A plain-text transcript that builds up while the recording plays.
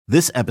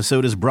This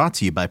episode is brought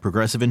to you by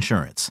Progressive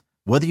Insurance.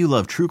 Whether you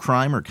love true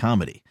crime or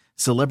comedy,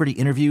 celebrity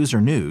interviews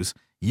or news,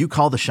 you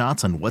call the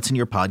shots on what's in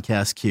your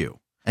podcast queue.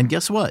 And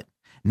guess what?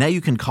 Now you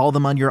can call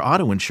them on your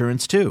auto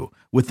insurance too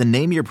with the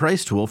Name Your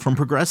Price tool from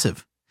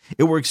Progressive.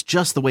 It works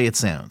just the way it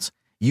sounds.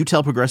 You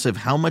tell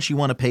Progressive how much you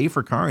want to pay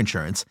for car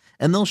insurance,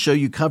 and they'll show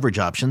you coverage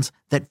options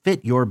that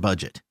fit your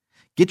budget.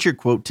 Get your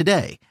quote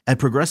today at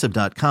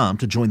Progressive.com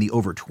to join the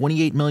over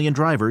 28 million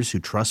drivers who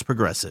trust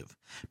Progressive.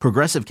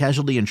 Progressive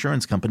Casualty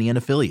Insurance Company and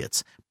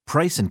Affiliates.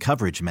 Price and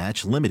coverage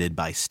match limited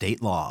by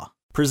state law.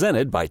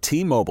 Presented by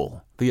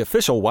T-Mobile, the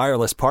official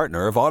wireless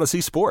partner of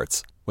Odyssey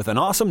Sports. With an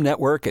awesome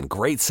network and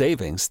great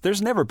savings,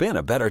 there's never been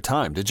a better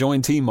time to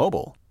join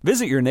T-Mobile.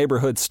 Visit your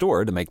neighborhood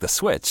store to make the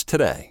switch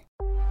today.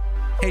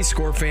 Hey,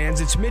 Score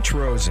fans, it's Mitch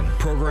Rosen,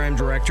 program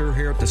director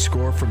here at The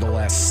Score for the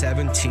last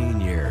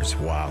 17 years.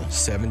 Wow,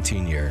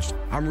 17 years.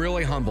 I'm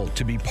really humbled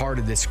to be part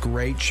of this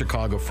great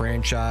Chicago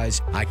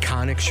franchise,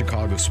 iconic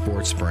Chicago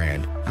sports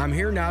brand. I'm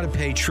here now to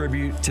pay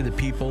tribute to the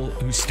people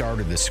who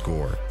started The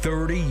Score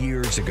 30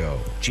 years ago,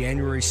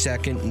 January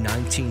 2nd,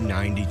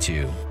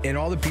 1992, and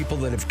all the people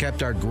that have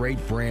kept our great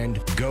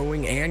brand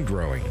going and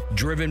growing,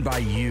 driven by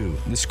you,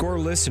 the Score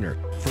listener,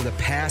 for the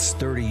past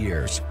 30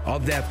 years.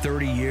 Of that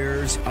 30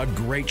 years, a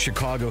great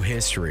Chicago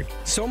history.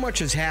 So much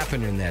has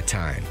happened in that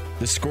time.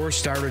 The Score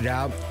started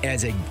out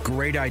as a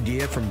great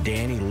idea from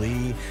Danny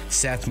Lee,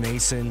 Seth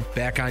Mason,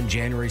 back on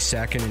January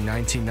 2nd in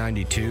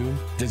 1992,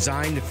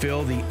 designed to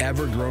fill the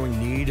ever-growing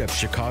need of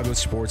Chicago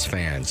sports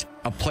fans.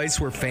 A place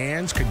where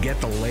fans could get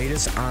the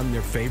latest on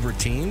their favorite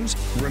teams.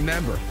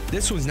 Remember,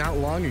 this was not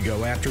long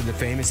ago after the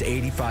famous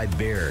 '85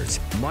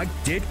 Bears. Mike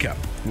Ditka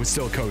was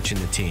still coaching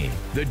the team.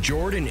 The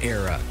Jordan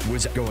era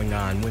was going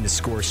on when the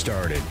Score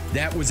started.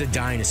 That was a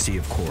dynasty,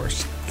 of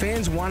course.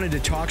 Fans wanted to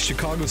talk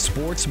Chicago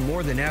sports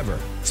more than ever,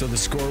 so the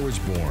Score was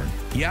born.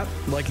 Yep,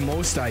 like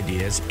most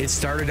ideas, it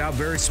started out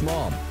very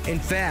small. In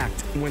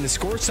fact, when the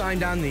Score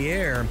signed on the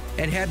air,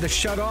 it had to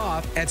shut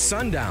off at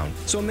sundown.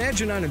 So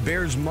imagine on a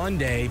Bears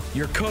Monday,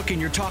 you're cooking,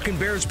 you're talking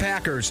Bears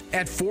Packers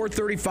at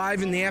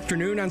 4:35 in the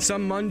afternoon on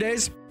some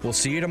Mondays. We'll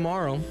see you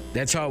tomorrow.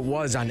 That's how it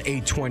was on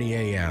 8:20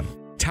 a.m.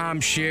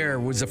 Tom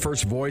Scher was the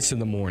first voice in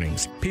the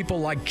mornings. People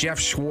like Jeff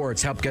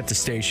Schwartz helped get the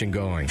station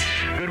going.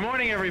 Good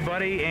morning,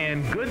 everybody,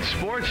 and good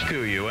sports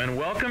to you, and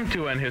welcome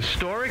to an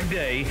historic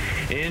day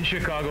in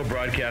Chicago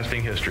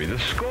broadcasting history. The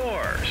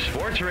Score,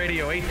 Sports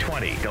Radio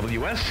 820,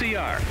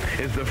 WSCR,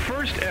 is the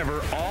first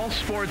ever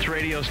all-sports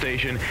radio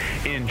station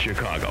in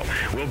Chicago.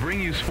 We'll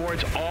bring you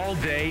sports all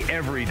day,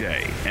 every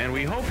day, and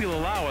we hope you'll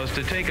allow us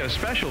to take a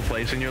special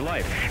place in your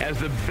life as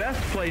the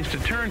best place to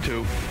turn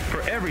to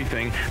for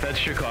everything that's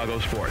Chicago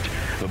sports.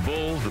 The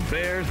Bulls, the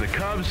Bears, the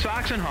Cubs,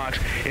 Sox, and Hawks.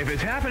 If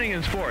it's happening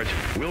in sports,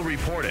 we'll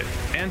report it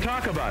and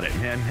talk about it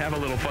and have a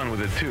little fun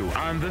with it, too,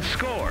 on The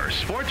Score,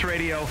 Sports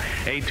Radio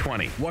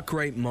 820. What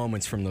great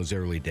moments from those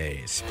early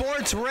days.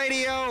 Sports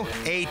Radio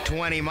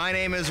 820. My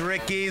name is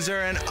Rick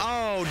Gieser, and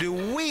oh, do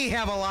we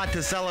have a lot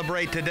to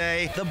celebrate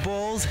today. The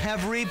Bulls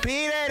have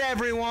repeated,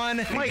 everyone.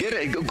 Get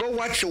it. Go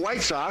watch the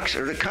White Sox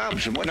or the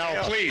Cubs. And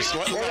no, please.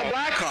 Or the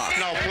Blackhawks.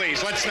 No,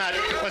 please. Let's not.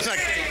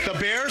 The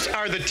Bears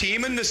are the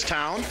team in this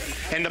town,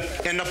 and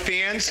the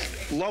fans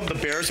love the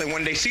Bears. And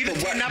when they see the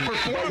team not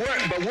perform,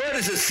 but where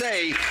does it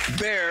say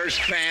Bears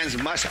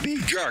fans must be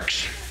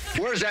jerks?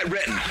 Where's that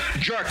written?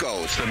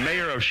 Jerkos. The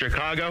mayor of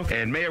Chicago.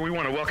 And Mayor, we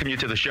want to welcome you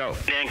to the show.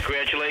 Dan,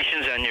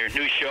 congratulations on your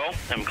new show.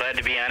 I'm glad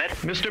to be on it.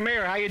 Mr.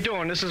 Mayor, how you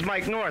doing? This is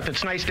Mike North.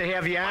 It's nice to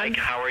have you on. Mike,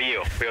 how are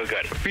you? Real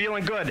good.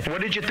 Feeling good.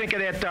 What did you think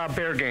of that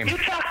Bear game? You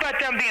talk about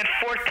them being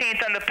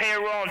 14th on the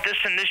payroll and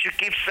this. You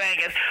keep saying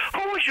it.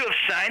 Who would you have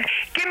signed?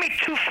 Give me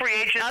two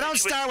free agents. Now don't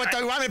start with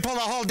the. Why don't we pull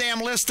the whole damn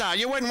list out?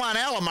 You wouldn't want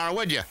Alomar,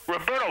 would you?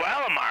 Roberto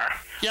Alomar.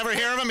 You ever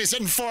hear of him? He's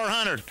hitting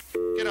 400.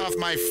 Get off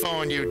my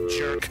phone, you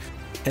jerk.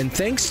 And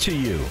thanks to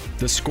you,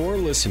 the Score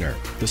listener,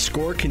 the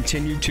Score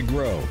continued to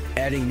grow,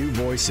 adding new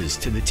voices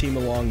to the team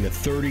along the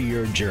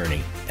 30-year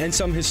journey. And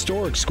some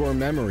historic Score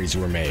memories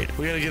were made.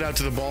 We got to get out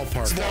to the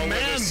ballpark. The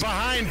man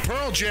behind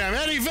Pearl Jam,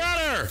 Eddie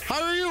Vedder.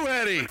 How are you,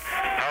 Eddie?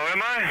 How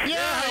am I?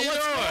 Yeah,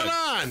 what's going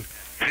on?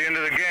 It's the end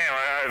of the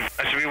game.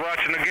 I should be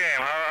watching the game.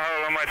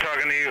 How am I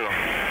talking to you?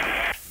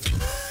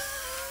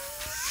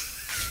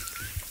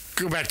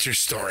 Go back to your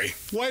story.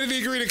 Why did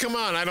he agree to come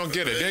on? I don't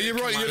get it. Yeah, you're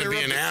right. You're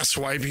be an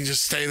asswipe. You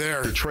just stay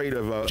there. The trade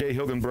of Jay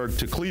Hilgenberg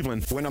to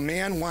Cleveland. When a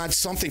man wants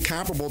something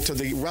comparable to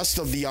the rest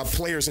of the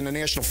players in the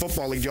National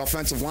Football League, the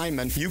offensive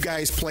linemen, you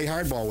guys play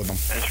hardball with them.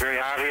 It's very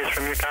obvious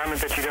from your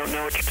comment that you don't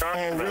know what you're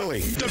talking about. Oh, really?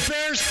 The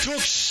Bears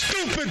took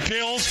stupid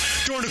pills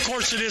during the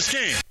course of this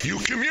game. You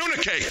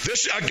communicate.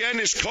 This, again,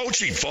 is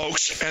coaching,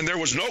 folks, and there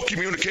was no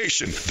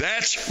communication.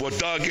 That's what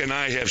Doug and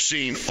I have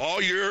seen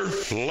all year,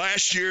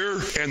 last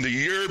year, and the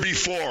year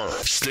before.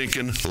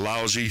 Stinking,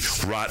 lousy,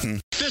 rotten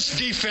This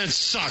defense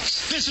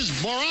sucks. This is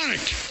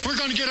moronic. We're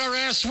going to get our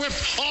ass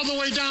whipped all the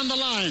way down the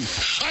line.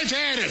 I've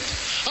had it.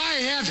 I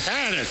have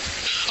had it.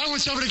 I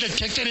want somebody to get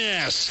kicked in the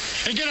ass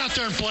and get out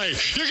there and play.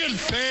 You're getting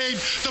paid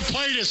to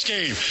play this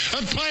game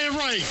and play it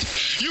right.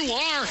 You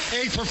are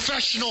a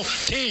professional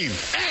team.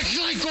 Act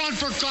like one,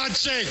 for God's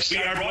sakes.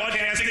 We are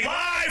broadcasting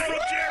live from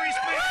Jerry's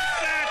Big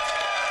Set.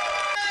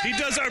 He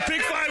does our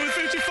Big Five with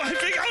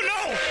 55 big. Oh,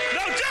 no.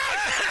 No, Doug,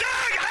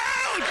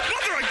 out.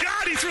 Mother of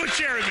God, he threw it,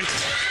 Jeremy.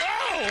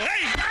 Oh, hey.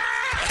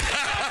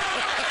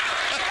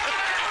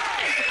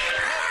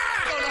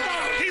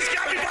 He's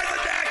got me by the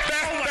neck.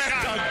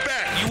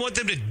 You want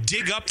them to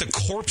dig up the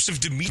corpse of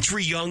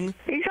Dimitri Young?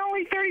 He's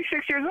only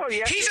 36 years old.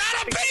 He's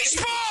out of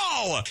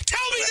baseball!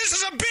 Tell me this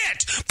is a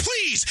bit!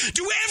 Please,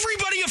 do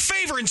everybody a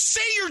favor and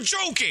say you're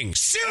joking!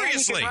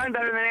 Seriously!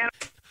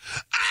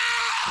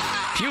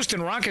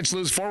 Houston Rockets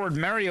lose forward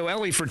Mario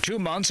Elie for 2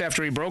 months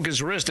after he broke his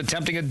wrist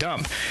attempting a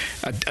dunk.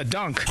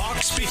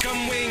 Hawks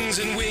become wings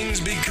and wings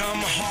become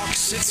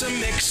hawks. It's a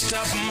mixed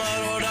up,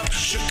 muddled up,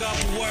 shook up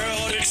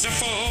world. It's a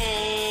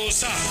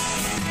Fosa.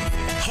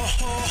 Ho,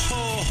 ho,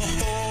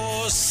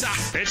 ho, ho, sa.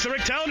 It's the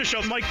Rick Tallender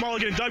Show. Mike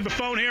Mulligan and Doug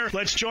Buffone here.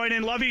 Let's join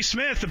in Lovie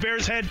Smith, the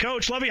Bears head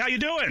coach. Lovie, how you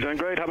doing? Doing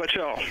great. How about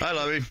y'all? Hi,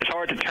 Lovie. It's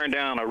hard to turn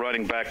down a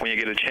running back when you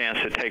get a chance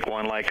to take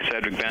one like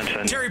Cedric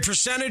Benson. Terry,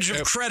 percentage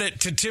of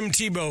credit to Tim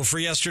Tebow for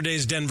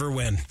yesterday's Denver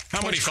win.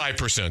 How much?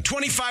 25%. 25%?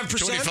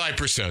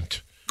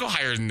 25%. Go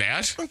higher than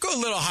that. Go a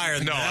little higher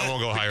than that. No, I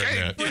won't go higher than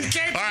that. We're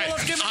capable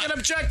of giving an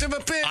objective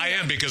opinion. I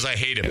am, because I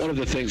hate him. One of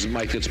the things,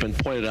 Mike, that's been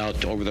pointed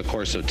out over the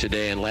course of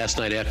today and last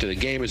night after the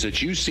game is that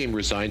you seem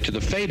resigned to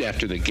the fate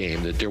after the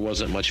game, that there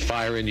wasn't much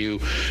fire in you,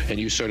 and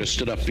you sort of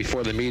stood up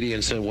before the media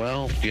and said,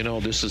 well, you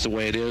know, this is the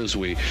way it is.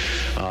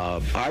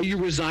 Are you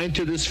resigned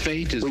to this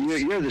fate? Well,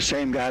 you're the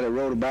same guy that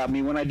wrote about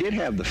me when I did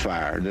have the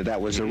fire, that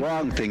was the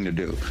wrong thing to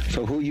do.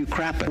 So who you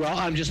crapping? Well,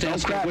 I'm just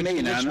asking. Don't crap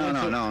me now.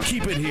 No.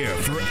 Keep it here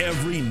for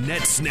every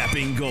net-snapping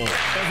goal,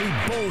 every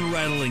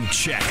bone-rattling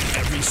check,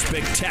 every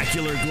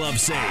spectacular glove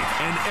save,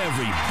 and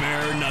every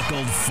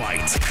bare-knuckled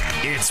fight.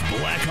 It's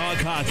Blackhawk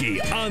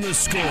Hockey on the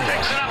Score.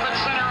 Picks it up at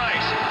center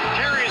ice.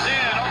 Carries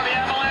in over the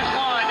Avalanche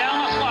line.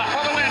 Down the slot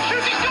for the win.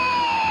 Shoots. He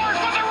scores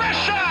with a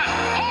wrist shot.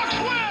 Hawks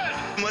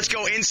win. Let's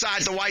go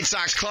inside the White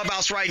Sox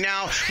clubhouse right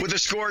now with the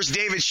Scores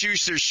David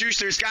Schuster.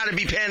 Schuster's got to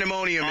be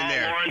pandemonium in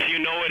there. Lawrence, you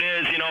know it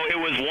is. You know, it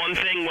was one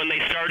thing when they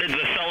started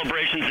the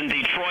celebrations in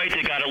Detroit.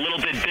 It got a little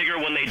bit bigger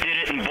when they did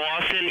it in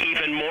Boston,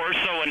 even more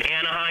so in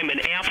Anaheim, an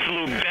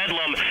absolute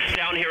bedlam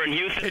down here in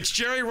Houston. It's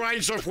Jerry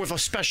Reinsdorf with a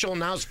special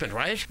announcement,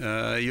 right?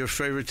 Your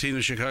favorite team,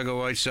 the Chicago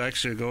White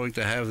Sox, are going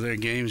to have their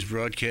games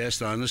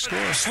broadcast on the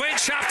Score. Swing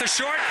shot to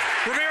short.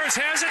 Ramirez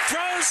has it,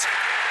 throws.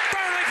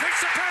 Burley picks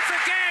the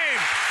perfect game.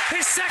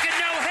 His second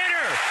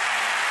no-hitter.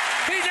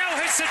 He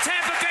no-hits the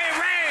Tampa Bay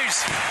Rays.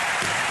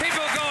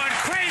 People going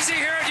crazy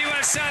here at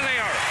U.S.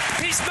 Cellular.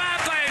 He's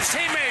mobbed by his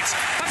teammates.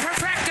 A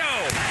perfecto.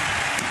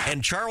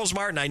 And Charles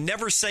Martin, I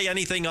never say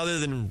anything other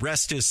than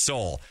rest his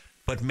soul.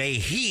 But may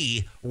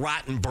he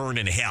rot and burn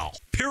in hell.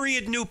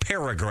 Period, new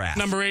paragraph.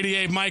 Number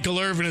 88, Michael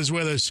Irvin is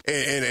with us.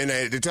 And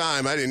at the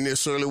time, I didn't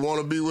necessarily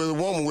want to be with a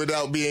woman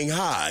without being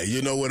high.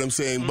 You know what I'm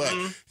saying?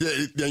 Mm-hmm.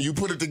 But then you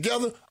put it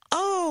together.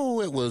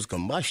 Oh, it was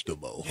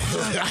combustible.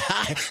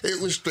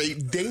 It was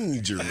straight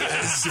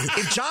dangerous.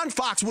 If John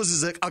Fox was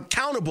as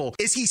accountable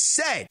as he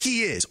said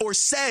he is or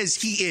says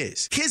he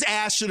is, his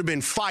ass should have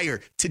been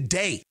fired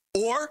today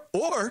or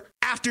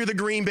after the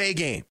Green Bay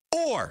game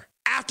or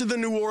after the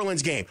New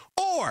Orleans game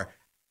or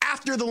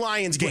after the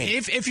Lions game.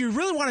 If you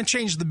really want to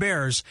change the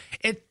Bears,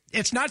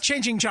 it's not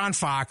changing John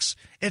Fox.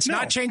 It's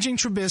not changing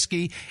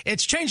Trubisky.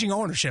 It's changing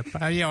ownership,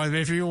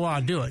 if you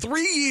want to do it.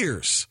 3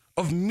 years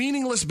of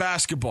meaningless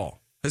basketball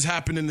has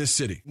happened in this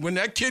city. When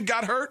that kid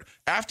got hurt,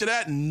 after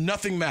that,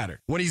 nothing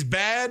mattered. When he's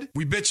bad,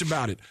 we bitch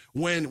about it.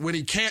 When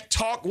he can't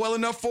talk well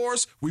enough for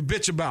us, we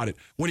bitch about it.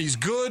 When he's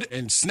good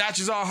and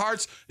snatches our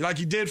hearts like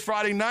he did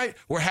Friday night,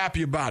 we're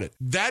happy about it.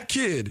 That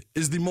kid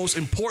is the most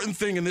important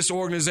thing in this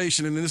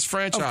organization and in this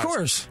franchise. Of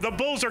course. The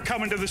Bulls are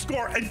coming to the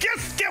Score. And get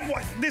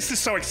what? This is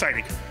so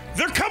exciting.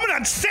 They're coming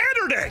on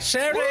Saturday.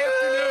 Saturday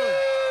afternoon.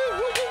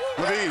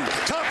 Levine,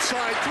 top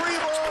side,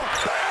 3-ball.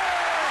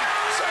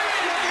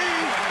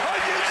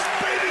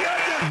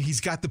 He's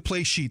got the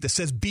play sheet that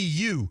says be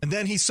you, and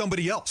then he's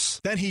somebody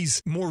else. Then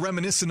he's more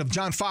reminiscent of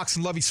John Fox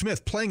and Lovie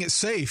Smith, playing it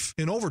safe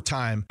in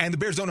overtime, and the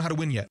Bears don't know how to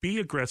win yet. Be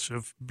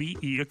aggressive.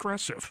 Be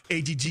aggressive.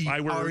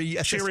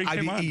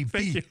 AGGRESSIVE.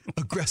 Be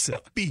aggressive.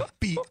 Be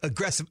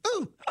aggressive.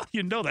 Ooh.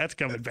 You know that's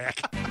coming back.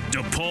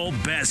 DePaul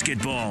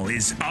basketball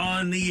is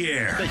on the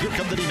air. Here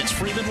come the demons.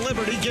 Freeman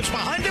Liberty gives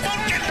behind him.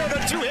 Get the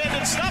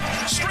two-handed stop.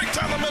 Straight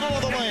down the middle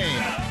of the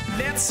lane.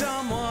 Let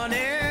someone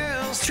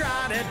else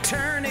try to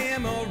turn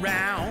him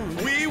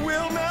around. We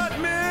will not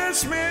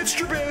miss Mitch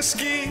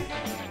Trubisky.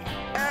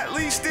 At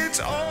least it's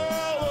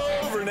all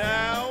over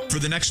now. For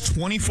the next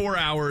 24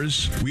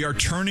 hours, we are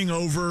turning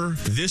over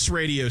this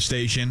radio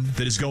station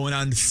that is going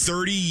on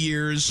 30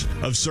 years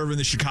of serving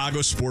the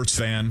Chicago sports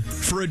fan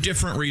for a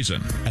different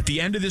reason. At the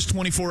end of this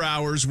 24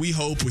 hours, we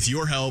hope, with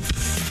your help,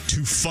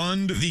 to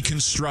fund the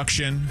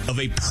construction of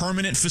a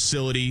permanent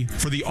facility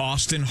for the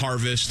Austin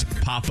Harvest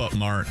Pop-Up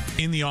Mart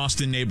in the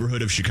Austin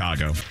neighborhood of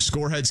Chicago.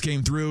 Scoreheads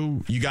came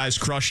through. You guys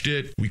crushed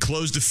it. We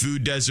closed the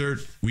food desert.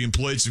 We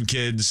employed some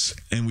kids,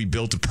 and we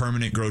built a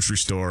permanent grocery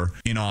store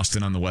in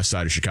Austin on the west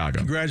side of Chicago.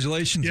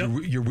 Congratulations.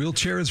 Your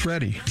wheelchair is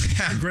ready.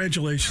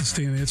 Congratulations,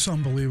 Danny. It's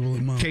unbelievable.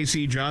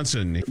 KC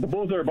Johnson. The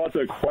Bulls are about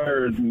to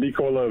acquire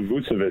Nikola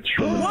Vucevic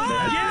from the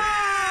Magic. Yeah!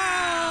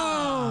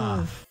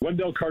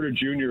 Wendell Carter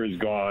Jr. is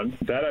gone.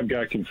 That I've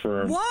got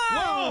confirmed.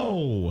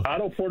 Whoa!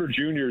 Otto Porter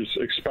Jr.'s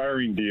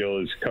expiring deal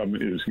is going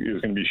to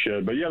be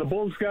shed. But yeah, the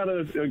Bulls got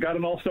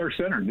an all-star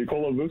center,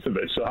 Nikola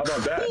Vucevic. So how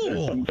about that?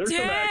 Cool.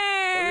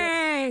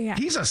 Dang!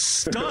 He's a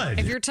stud.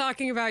 If you're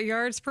talking about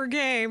yards per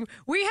game,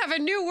 we have a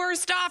new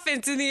worst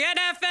offense in the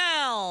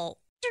NFL.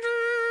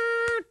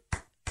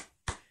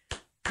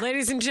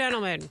 Ladies and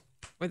gentlemen,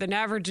 with an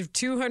average of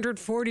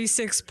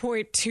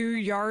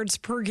 246.2 yards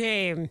per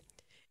game,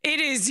 it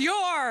is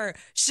your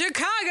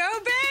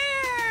Chicago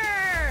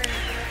Bears!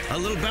 A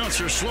little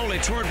bouncer slowly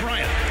toward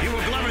Bryant. He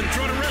will glove and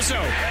throw to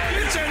Rizzo.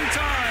 It's in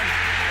time,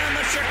 and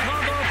the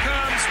Chicago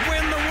Cubs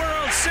win the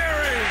World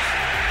Series.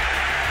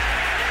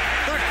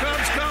 The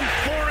Cubs come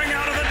pouring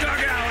out of the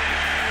dugout,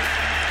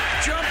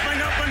 jumping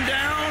up and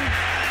down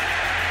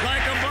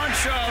like a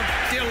bunch of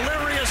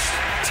delirious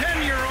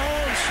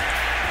 10-year-olds.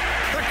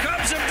 The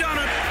Cubs have done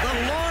it.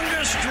 The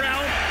longest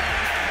drought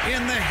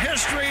in the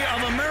history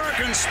of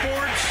American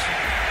sports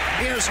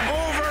is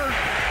over,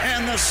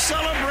 and the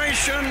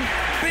celebration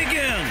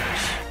begins.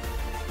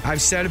 I've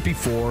said it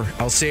before,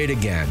 I'll say it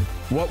again.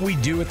 What we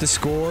do at The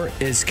Score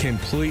is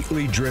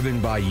completely driven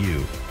by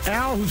you.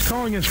 Al, who's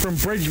calling us from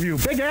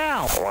Bridgeview. Big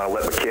Al. I want to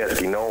let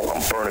McCaskey know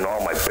I'm burning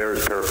all my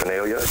Bears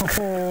paraphernalia.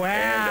 Oh, Al.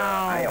 And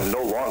I am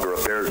no longer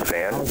a Bears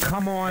fan. Oh,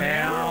 come on,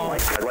 Al.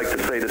 I'd like to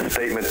say this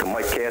statement to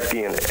Mike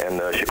Caskey and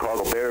the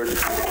Chicago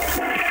Bears.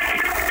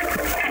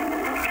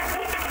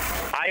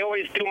 I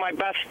always do my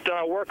best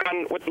work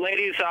with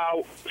ladies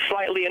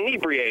slightly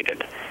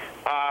inebriated.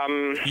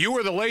 You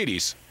or the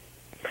ladies?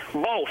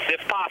 Both,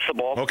 if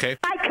possible. Okay.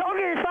 I told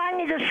you to find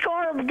me the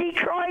score of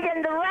Detroit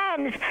and the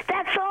Rams.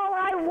 That's all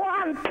I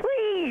want,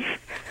 please.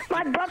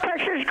 My blood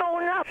pressure's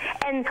going up,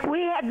 and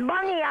we had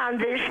money on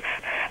this,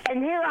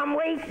 and here I'm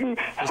waiting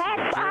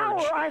half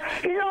hour.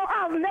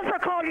 I'll never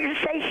call your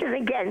station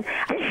again.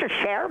 This is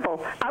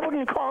terrible. I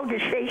wouldn't call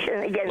this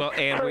station again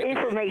for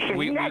information.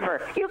 Never.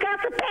 You got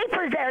the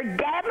paper there,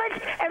 damn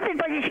it.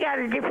 Everybody's got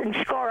a different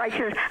score. I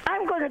said,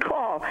 I'm going to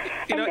call.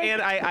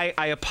 And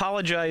I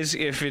apologize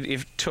if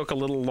it took a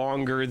little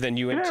longer than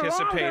you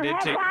anticipated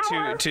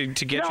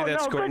to get you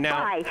that score.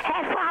 Goodbye.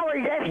 Half hour.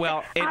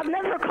 I'll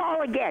never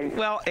call again.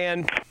 Well,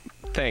 and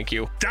thank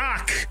you.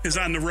 Doc is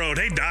on the road.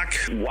 Hey, Doc.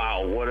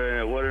 Wow, what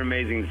an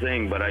amazing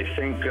thing. But I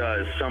think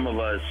some of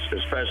us,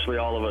 especially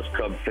all of us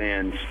Cub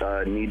fans,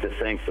 need to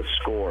thank the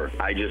Score.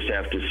 I just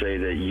have to say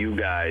that you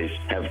guys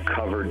have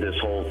covered this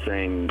whole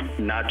thing,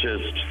 not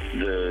just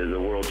the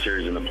World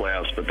Series and the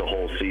playoffs, but the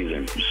whole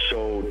season.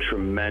 So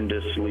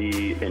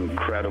tremendously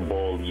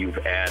incredible. You've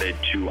added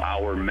to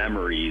our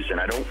memories, and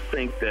I don't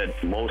think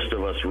that most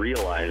of us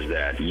realize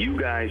that. You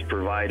guys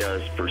provide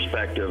us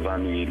perspective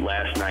on the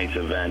last night's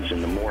events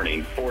in the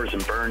morning. Forrest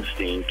and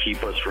Bernstein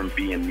keep us from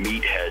being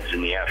meatheads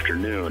in the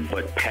afternoon.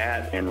 But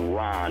Pat and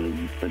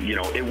Ron,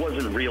 it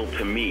wasn't real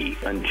to me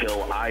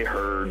until I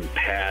heard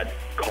Pat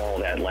call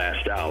that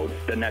last out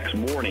the next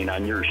morning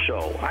on your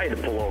show. I had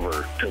to pull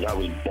over because I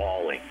was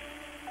bawling.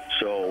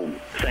 So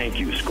thank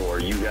you, Score.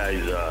 You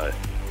guys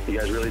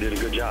really did a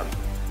good job.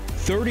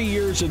 30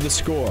 years of The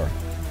Score.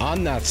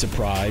 I'm not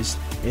surprised.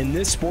 In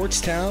this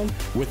sports town,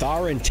 with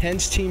our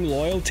intense team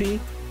loyalty,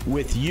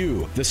 with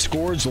you, The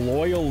Score's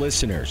loyal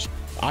listeners,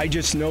 I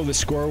just know The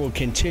Score will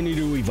continue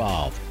to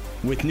evolve.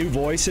 With new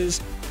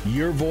voices,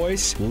 your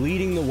voice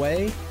leading the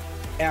way.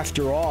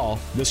 After all,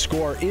 The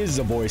Score is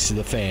the voice of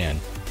the fan.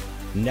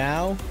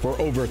 Now, for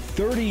over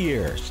 30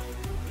 years.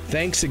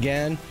 Thanks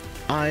again.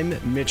 I'm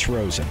Mitch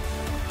Rosen.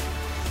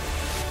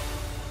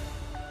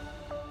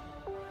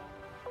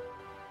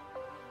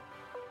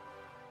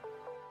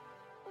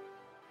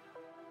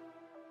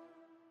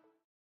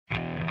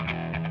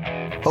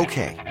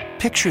 Okay,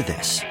 picture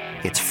this.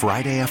 It's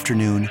Friday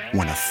afternoon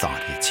when a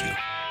thought hits you.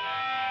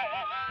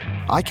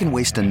 I can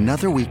waste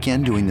another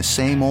weekend doing the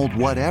same old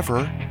whatever,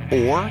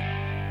 or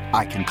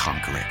I can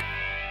conquer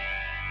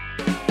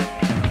it.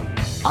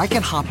 I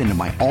can hop into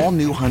my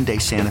all-new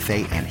Hyundai Santa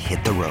Fe and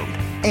hit the road.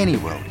 Any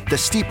road. The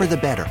steeper, the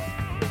better.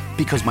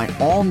 Because my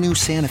all-new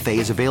Santa Fe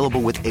is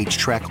available with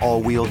H-Track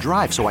all-wheel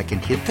drive, so I can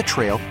hit the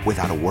trail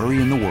without a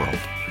worry in the world.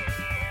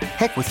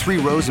 Heck, with 3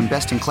 rows and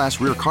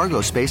best-in-class rear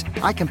cargo space,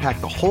 I can pack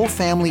the whole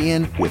family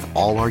in with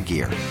all our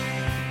gear.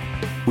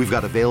 We've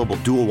got available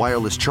dual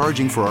wireless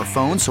charging for our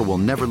phones, so we'll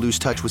never lose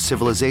touch with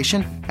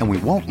civilization, and we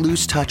won't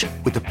lose touch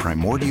with the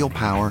primordial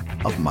power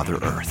of Mother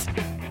Earth.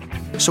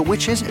 So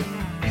which is it?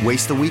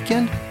 Waste the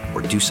weekend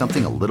or do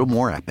something a little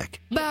more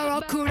epic?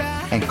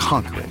 And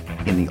conquer it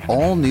in the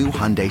all-new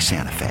Hyundai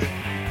Santa Fe.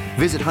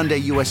 Visit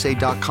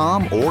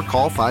HyundaiUSA.com or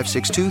call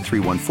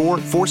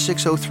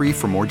 562-314-4603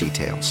 for more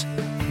details.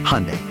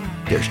 Hyundai,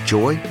 there's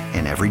joy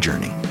in every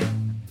journey.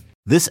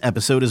 This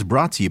episode is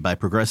brought to you by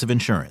Progressive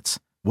Insurance.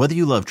 Whether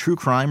you love true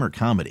crime or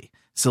comedy,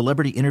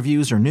 celebrity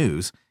interviews or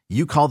news,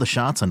 you call the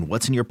shots on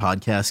what's in your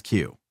podcast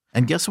queue.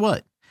 And guess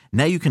what?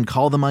 Now you can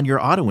call them on your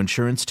auto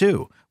insurance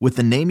too with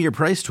the Name Your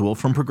Price tool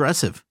from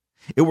Progressive.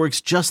 It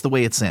works just the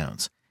way it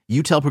sounds.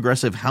 You tell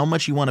Progressive how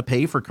much you want to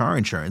pay for car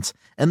insurance,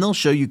 and they'll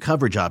show you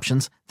coverage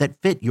options that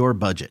fit your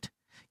budget.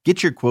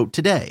 Get your quote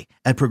today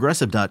at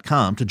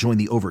Progressive.com to join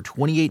the over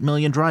 28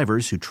 million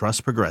drivers who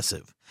trust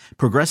Progressive.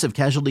 Progressive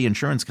Casualty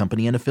Insurance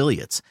Company and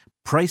Affiliates.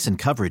 Price and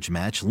coverage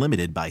match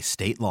limited by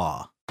state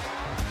law.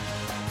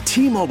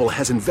 T-Mobile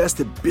has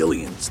invested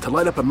billions to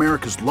light up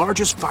America's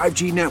largest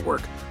 5G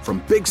network,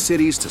 from big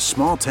cities to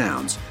small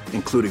towns,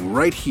 including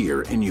right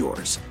here in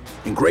yours.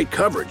 And great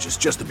coverage is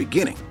just the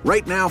beginning.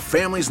 Right now,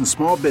 families and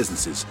small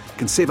businesses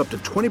can save up to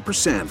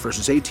 20%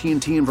 versus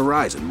AT&T and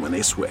Verizon when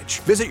they switch.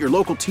 Visit your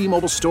local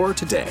T-Mobile store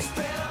today.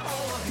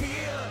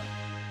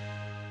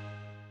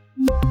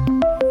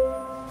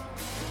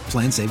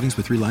 Plan savings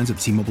with 3 lines of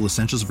T-Mobile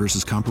Essentials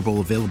versus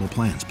comparable available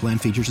plans. Plan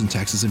features and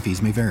taxes and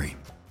fees may vary.